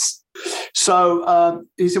hairnets. So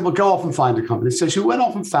he said, well, go off and find a company. So she went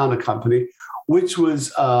off and found a company, which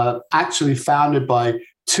was actually founded by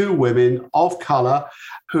two women of color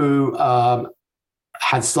who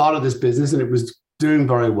had started this business, and it was doing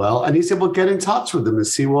very well. And he said, well, get in touch with them and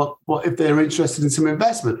see what if they're interested in some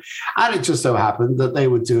investment. And it just so happened that they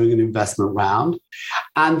were doing an investment round.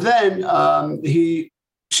 And then he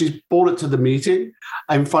she brought it to the meeting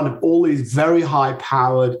in front of all these very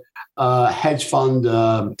high-powered hedge fund,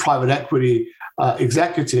 private equity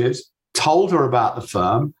executives, told her about the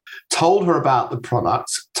firm, told her about the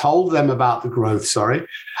products, told them about the growth,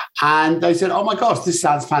 and they said, oh my gosh, this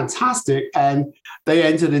sounds fantastic. And they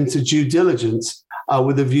entered into due diligence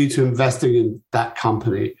with a view to investing in that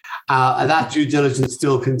company. And that due diligence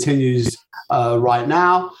still continues right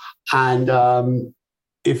now. And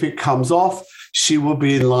if it comes off, she will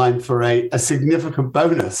be in line for a significant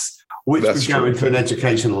bonus, which would go into an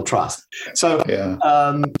educational trust. So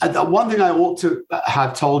one thing I ought to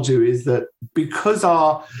have told you is that because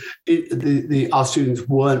our students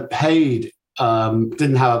weren't paid,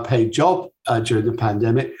 didn't have a paid job during the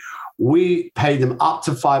pandemic, we paid them up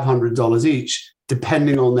to $500 each,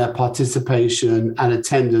 depending on their participation and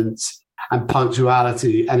attendance and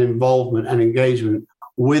punctuality and involvement and engagement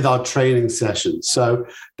with our training sessions. So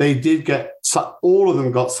they did get, all of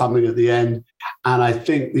them got something at the end. And I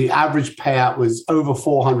think the average payout was over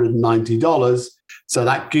 $490. So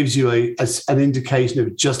that gives you an indication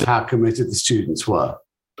of just how committed the students were.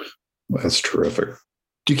 That's terrific.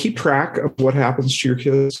 Do you keep track of what happens to your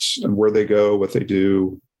kids and where they go, what they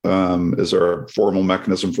do? Is there a formal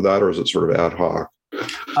mechanism for that, or is it sort of ad hoc?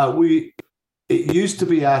 It used to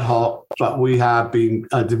be ad hoc, but we have been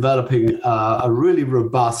developing a really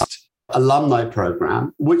robust alumni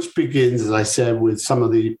program, which begins, as I said, with some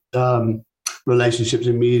of the relationships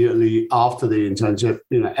immediately after the internship,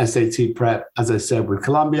 SAT prep, as I said, with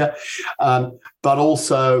Columbia, but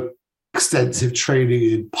also extensive training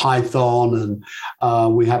in Python,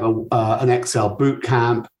 and we have an Excel boot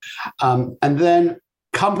camp. And then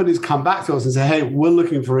companies come back to us and say, hey, we're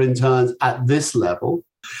looking for interns at this level,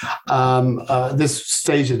 this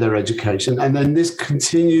stage of their education. And then this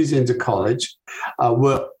continues into college.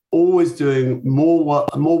 We're always doing more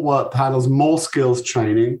work panels, more skills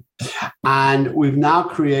training. And we've now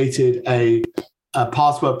created a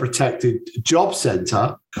password protected job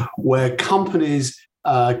center where companies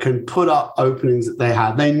can put up openings that they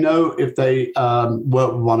have. They know if they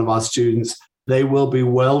work with one of our students, they will be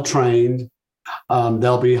well trained.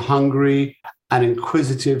 They'll be hungry and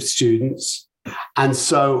inquisitive students. And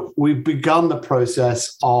so we've begun the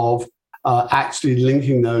process of actually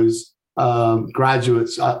linking those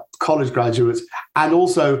graduates, college graduates, and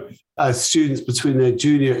also students between their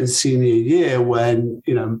junior and senior year when,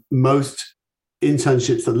 most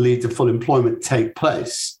internships that lead to full employment take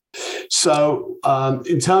place. So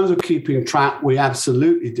in terms of keeping track, we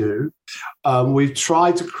absolutely do. We've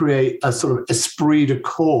tried to create a sort of esprit de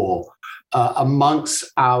corps amongst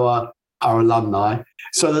our alumni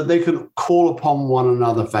so that they can call upon one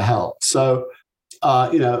another for help. So,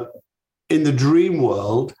 in the dream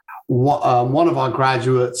world, one of our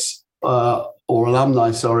graduates or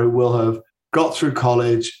alumni, will have got through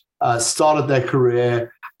college, started their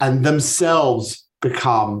career, and themselves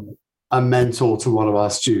become a mentor to one of our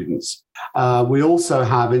students. We also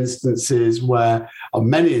have many instances where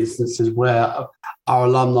our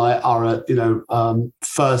alumni are at,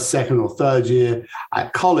 first, second, or third year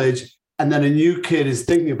at college, and then a new kid is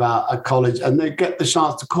thinking about a college, and they get the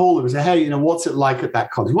chance to call them and say, hey, what's it like at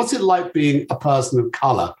that college? What's it like being a person of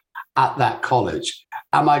color at that college?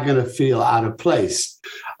 Am I going to feel out of place?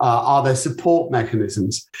 Are there support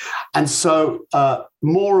mechanisms? And so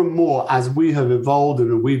more and more, as we have evolved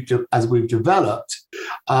and as we've developed,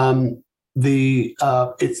 it's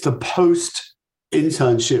the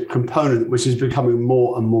post-internship component which is becoming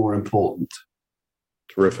more and more important.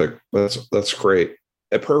 Terrific. That's great.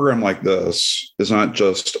 A program like this is not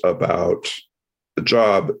just about the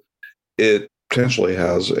job. It potentially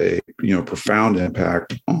has a profound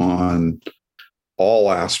impact on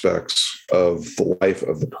all aspects of the life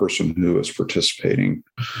of the person who is participating.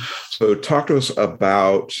 So talk to us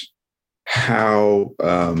about how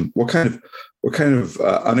what kind of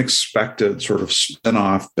unexpected sort of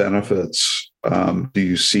spin-off benefits do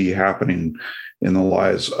you see happening in the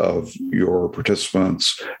lives of your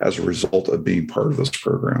participants as a result of being part of this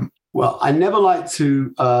program? Well, I never like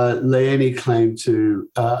to lay any claim to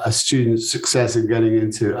a student's success in getting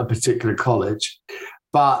into a particular college,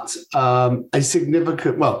 but a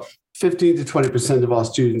significant, 15 to 20% of our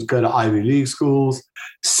students go to Ivy League schools,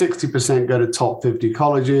 60% go to top 50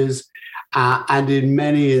 colleges, and in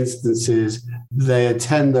many instances, they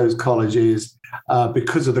attend those colleges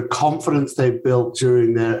because of the confidence they built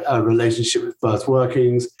during their relationship with First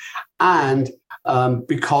Workings, and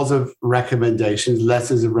because of recommendations,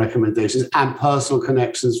 letters of recommendations, and personal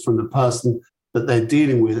connections from the person that they're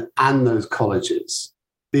dealing with and those colleges.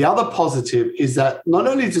 The other positive is that not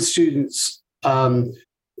only do students find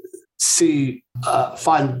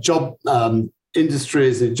job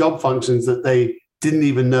industries and job functions that they didn't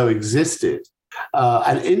even know existed,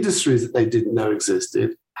 and industries that they didn't know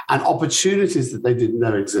existed, and opportunities that they didn't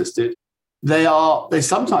know existed. They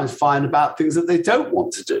sometimes find about things that they don't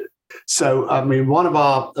want to do. So, I mean, one of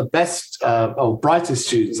our best or brightest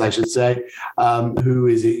students, I should say, who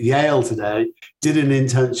is at Yale today, did an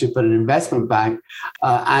internship at an investment bank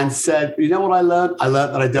and said, you know what I learned? I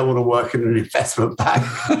learned that I don't want to work in an investment bank.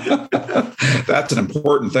 That's an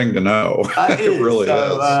important thing to know. It really is.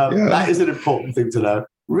 Yeah. That is an important thing to know.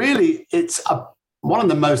 Really, it's one of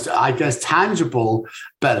the most, I guess, tangible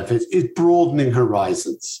benefits is broadening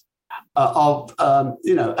horizons.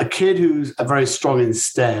 A kid who's very strong in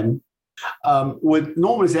STEM would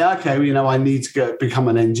normally say, okay, I need to go become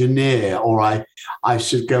an engineer, or I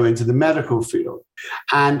should go into the medical field.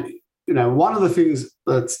 And, one of the things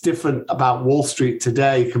that's different about Wall Street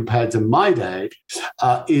today compared to my day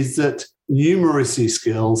is that numeracy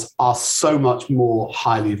skills are so much more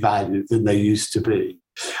highly valued than they used to be.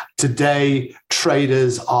 Today,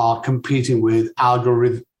 traders are competing with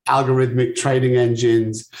algorithmic trading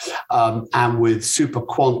engines and with super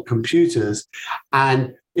quant computers.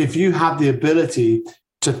 And if you have the ability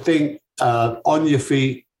to think on your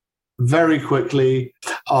feet very quickly,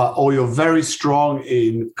 or you're very strong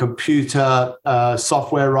in computer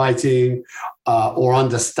software writing or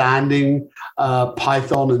understanding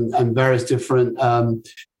Python and various different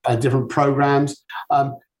programs,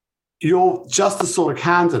 you're just the sort of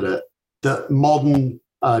candidate that modern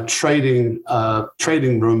trading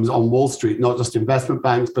rooms on Wall Street, not just investment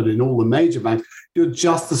banks, but in all the major banks, you're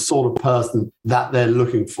just the sort of person that they're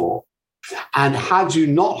looking for. And had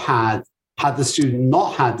the student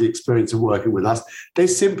not had the experience of working with us, they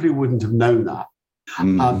simply wouldn't have known that.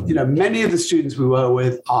 Many of the students we work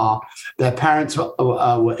with their parents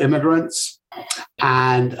were immigrants,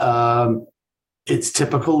 and it's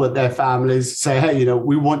typical that their families say, hey,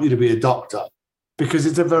 we want you to be a doctor, because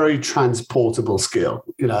it's a very transportable skill.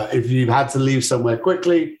 If you've had to leave somewhere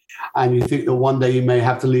quickly and you think that one day you may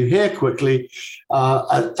have to leave here quickly,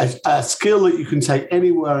 a skill that you can take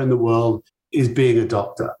anywhere in the world is being a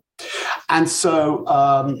doctor. And so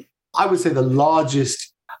I would say the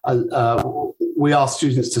largest, we ask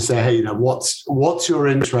students to say, hey, what's your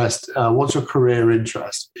interest? What's your career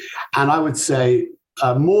interest? And I would say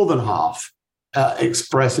more than half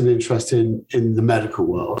express an interest in the medical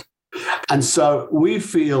world. And so we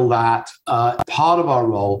feel that part of our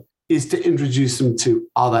role is to introduce them to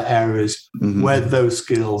other areas where those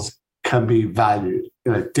skills can be valued.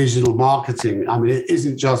 Digital marketing, I mean, it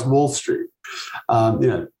isn't just Wall Street.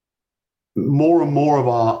 More and more of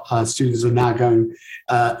our students are now going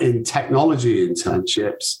in technology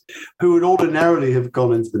internships who would ordinarily have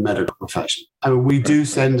gone into the medical profession. I mean, we do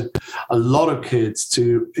send a lot of kids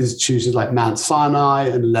to institutions like Mount Sinai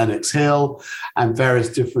and Lenox Hill and various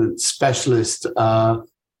different specialists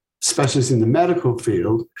in the medical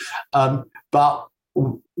field. But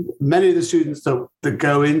many of the students that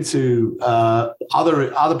go into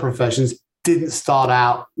other professions didn't start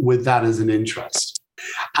out with that as an interest.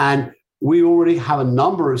 And we already have a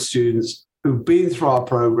number of students who've been through our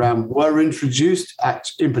program, were introduced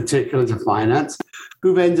in particular to finance,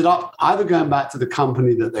 who've ended up either going back to the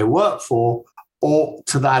company that they work for or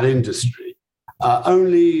to that industry.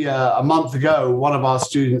 Only a month ago, one of our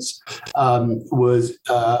students was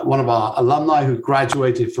one of our alumni who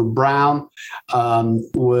graduated from Brown,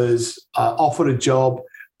 was offered a job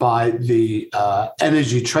by the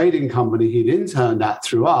energy trading company he'd interned at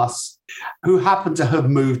through us, who happened to have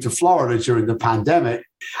moved to Florida during the pandemic.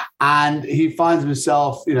 And he finds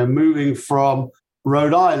himself, moving from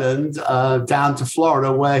Rhode Island down to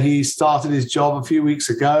Florida, where he started his job a few weeks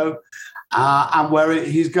ago, and where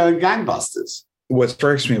he's going gangbusters. What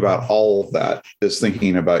strikes me about all of that is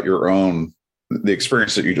thinking about the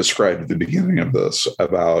experience that you described at the beginning of this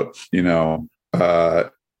about,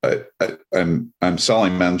 I'm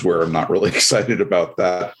selling menswear. I'm not really excited about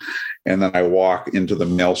that. And then I walk into the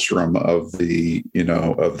maelstrom of the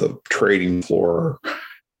trading floor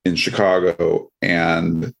in Chicago,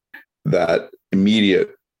 and that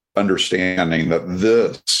immediate understanding that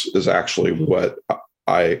this is actually what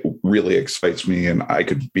really excites me and I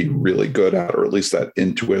could be really good at, or at least that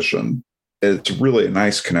intuition. It's really a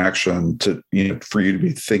nice connection to, for you to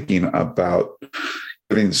be thinking about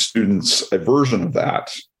giving students a version of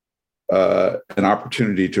that, an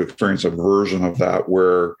opportunity to experience a version of that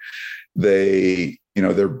where they,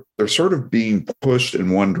 they're sort of being pushed in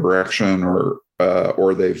one direction, or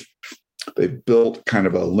they've they've built kind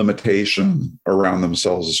of a limitation around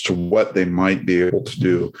themselves as to what they might be able to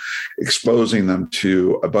do, exposing them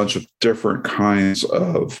to a bunch of different kinds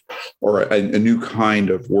of, or a new kind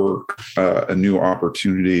of work, a new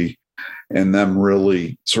opportunity, and them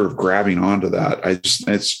really sort of grabbing onto that.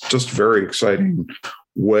 It's just a very exciting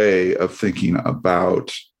way of thinking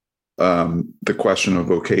about the question of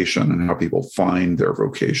vocation and how people find their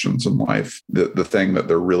vocations in life. The thing that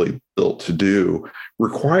they're really built to do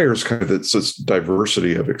requires kind of this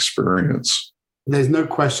diversity of experience. There's no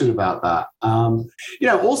question about that.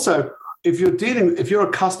 Also, if you're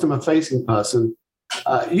a customer-facing person,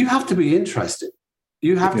 you have to be interested.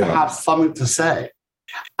 You have to have something to say.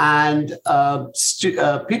 And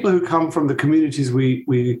people who come from the communities we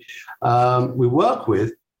work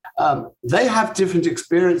with, they have different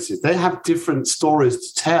experiences. They have different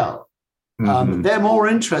stories to tell. They're more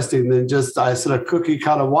interesting than just a sort of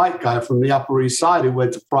cookie-cutter white guy from the Upper East Side who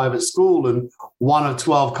went to private school and one of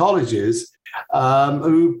 12 colleges,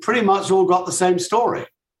 who pretty much all got the same story.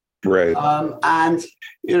 Right. And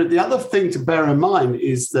the other thing to bear in mind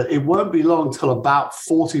is that it won't be long till about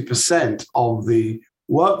 40% of the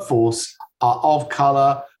workforce are of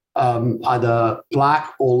color, either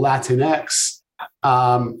Black or Latinx,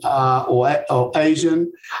 or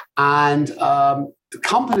Asian, and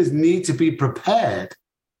companies need to be prepared.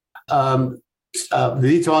 They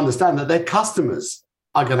need to understand that their customers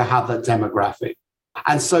are going to have that demographic,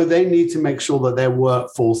 and so they need to make sure that their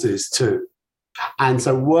workforce is too. And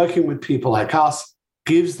so, working with people like us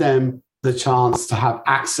gives them the chance to have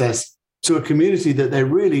access to a community that they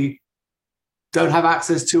really don't have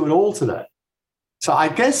access to at all today. So I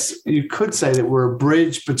guess you could say that we're a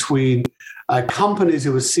bridge between companies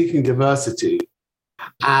who are seeking diversity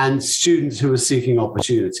and students who are seeking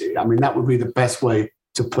opportunity. I mean, that would be the best way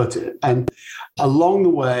to put it. And along the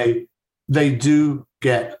way, they do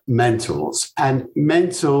get mentors, and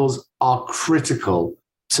mentors are critical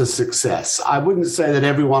to success. I wouldn't say that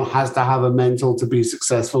everyone has to have a mentor to be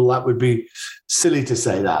successful. That would be silly to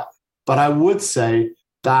say that. But I would say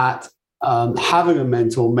that having a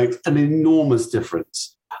mentor makes an enormous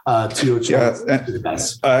difference to your chance to do the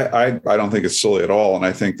best. I don't think it's silly at all. And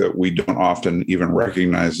I think that we don't often even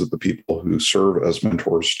recognize that the people who serve as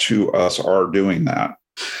mentors to us are doing that.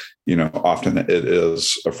 Often it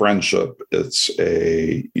is a friendship. It's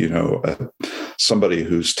somebody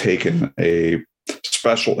who's taken a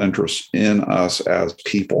special interest in us as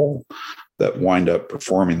people that wind up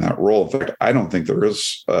performing that role. In fact, I don't think there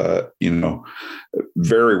is,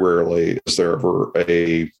 very rarely is there ever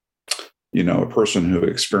a person who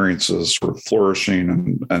experiences sort of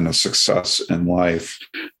flourishing and a success in life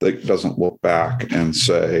that doesn't look back and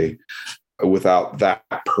say, without that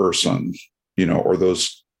person, or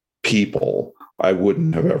those people, I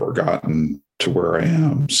wouldn't have ever gotten to where I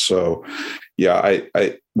am. So,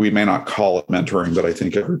 we may not call it mentoring, but I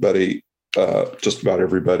think everybody, just about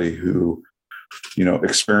everybody who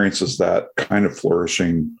experiences that kind of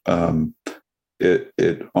flourishing,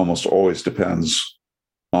 it almost always depends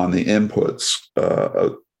on the inputs,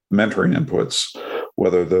 mentoring inputs,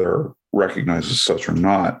 whether they're recognized as such or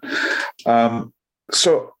not.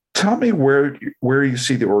 So tell me where you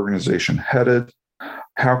see the organization headed.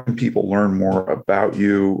 How can people learn more about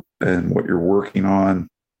you and what you're working on?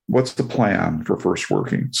 What's the plan for First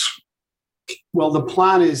Workings? Well, the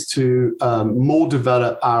plan is to more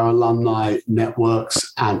develop our alumni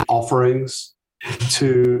networks and offerings,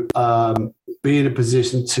 to be in a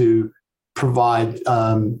position to provide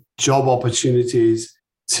job opportunities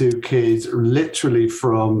to kids literally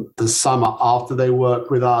from the summer after they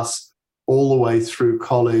work with us all the way through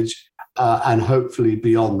college and hopefully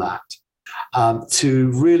beyond that,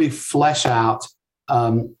 to really flesh out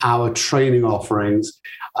our training offerings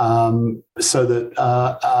so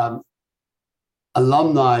that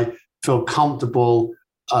alumni feel comfortable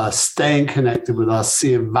staying connected with us,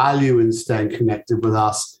 see a value in staying connected with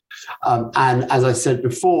us. And as I said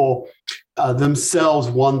before, themselves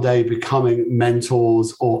one day becoming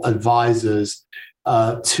mentors or advisors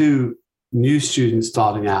to new students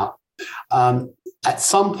starting out. At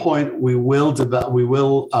some point, we will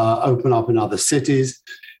open up in other cities.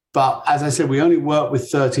 But as I said, we only work with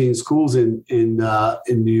 13 schools in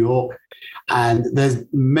New York. And there's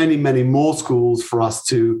many, many more schools for us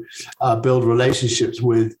to build relationships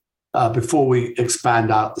with before we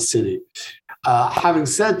expand out the city. Having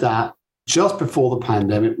said that, just before the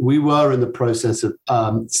pandemic, we were in the process of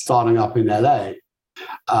starting up in LA.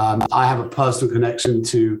 I have a personal connection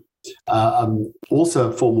to also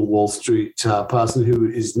a former Wall Street person who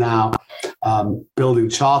is now building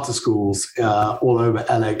charter schools all over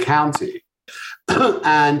LA County.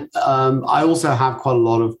 And I also have quite a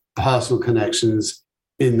lot of personal connections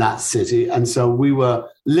in that city. And so we were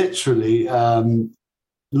literally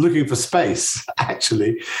looking for space,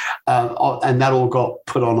 actually. And that all got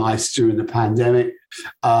put on ice during the pandemic.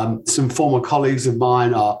 Some former colleagues of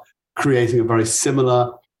mine are creating a very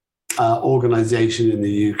similar organization in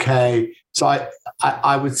the UK. So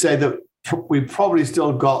I would say that we've probably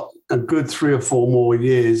still got a good 3 or 4 more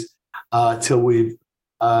years till we've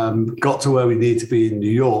got to where we need to be in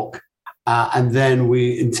New York. And then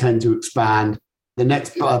we intend to expand. The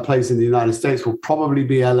next place in the United States will probably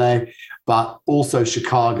be LA, but also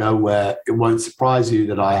Chicago, where it won't surprise you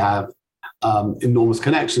that I have enormous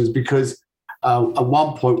connections, because at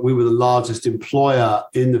one point we were the largest employer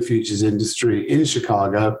in the futures industry in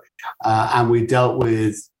Chicago, and we dealt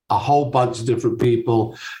with a whole bunch of different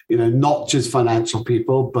people, not just financial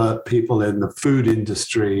people, but people in the food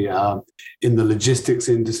industry, in the logistics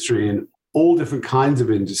industry, and all different kinds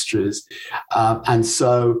of industries. And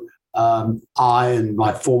so I and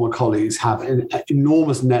my former colleagues have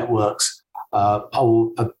enormous networks,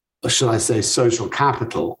 should I say social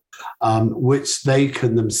capital, which they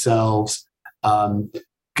can themselves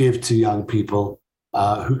give to young people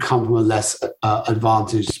who come from a less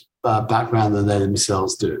advantaged background than they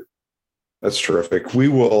themselves do. That's terrific. We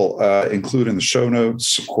will include in the show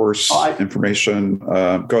notes, of course, information.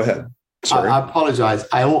 Go ahead. Sorry. I apologize.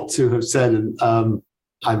 I ought to have said, and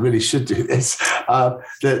I really should do this,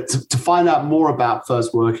 that to find out more about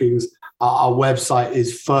First Workings, our website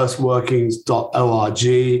is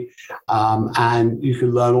firstworkings.org, and you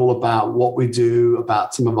can learn all about what we do,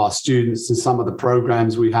 about some of our students and some of the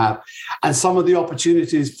programs we have, and some of the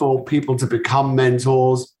opportunities for people to become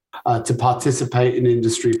mentors, to participate in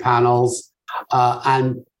industry panels,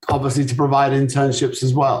 and obviously to provide internships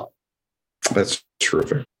as well. That's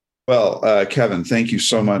terrific. Well, Kevin, thank you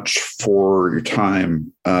so much for your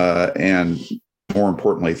time. And more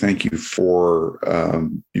importantly, thank you for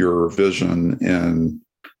your vision in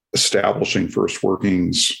establishing First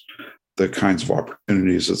Workings, the kinds of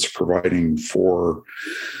opportunities it's providing for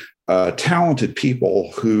talented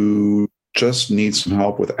people who just need some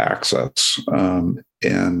help with access.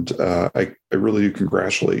 And I really do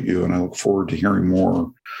congratulate you, and I look forward to hearing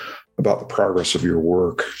more about the progress of your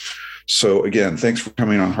work. So again, thanks for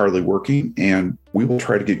coming on Hardly Working, and we will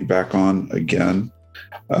try to get you back on again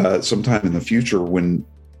sometime in the future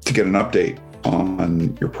to get an update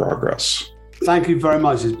on your progress. Thank you very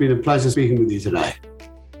much. It's been a pleasure speaking with you today.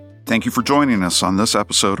 Thank you for joining us on this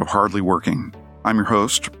episode of Hardly Working. I'm your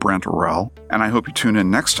host, Brent Orrell, and I hope you tune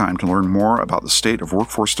in next time to learn more about the state of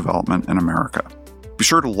workforce development in America. Be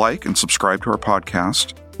sure to like and subscribe to our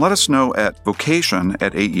podcast. Let us know at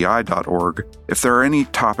vocation@aei.org if there are any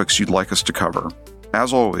topics you'd like us to cover.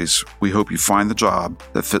 As always, we hope you find the job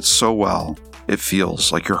that fits so well it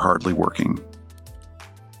feels like you're hardly working.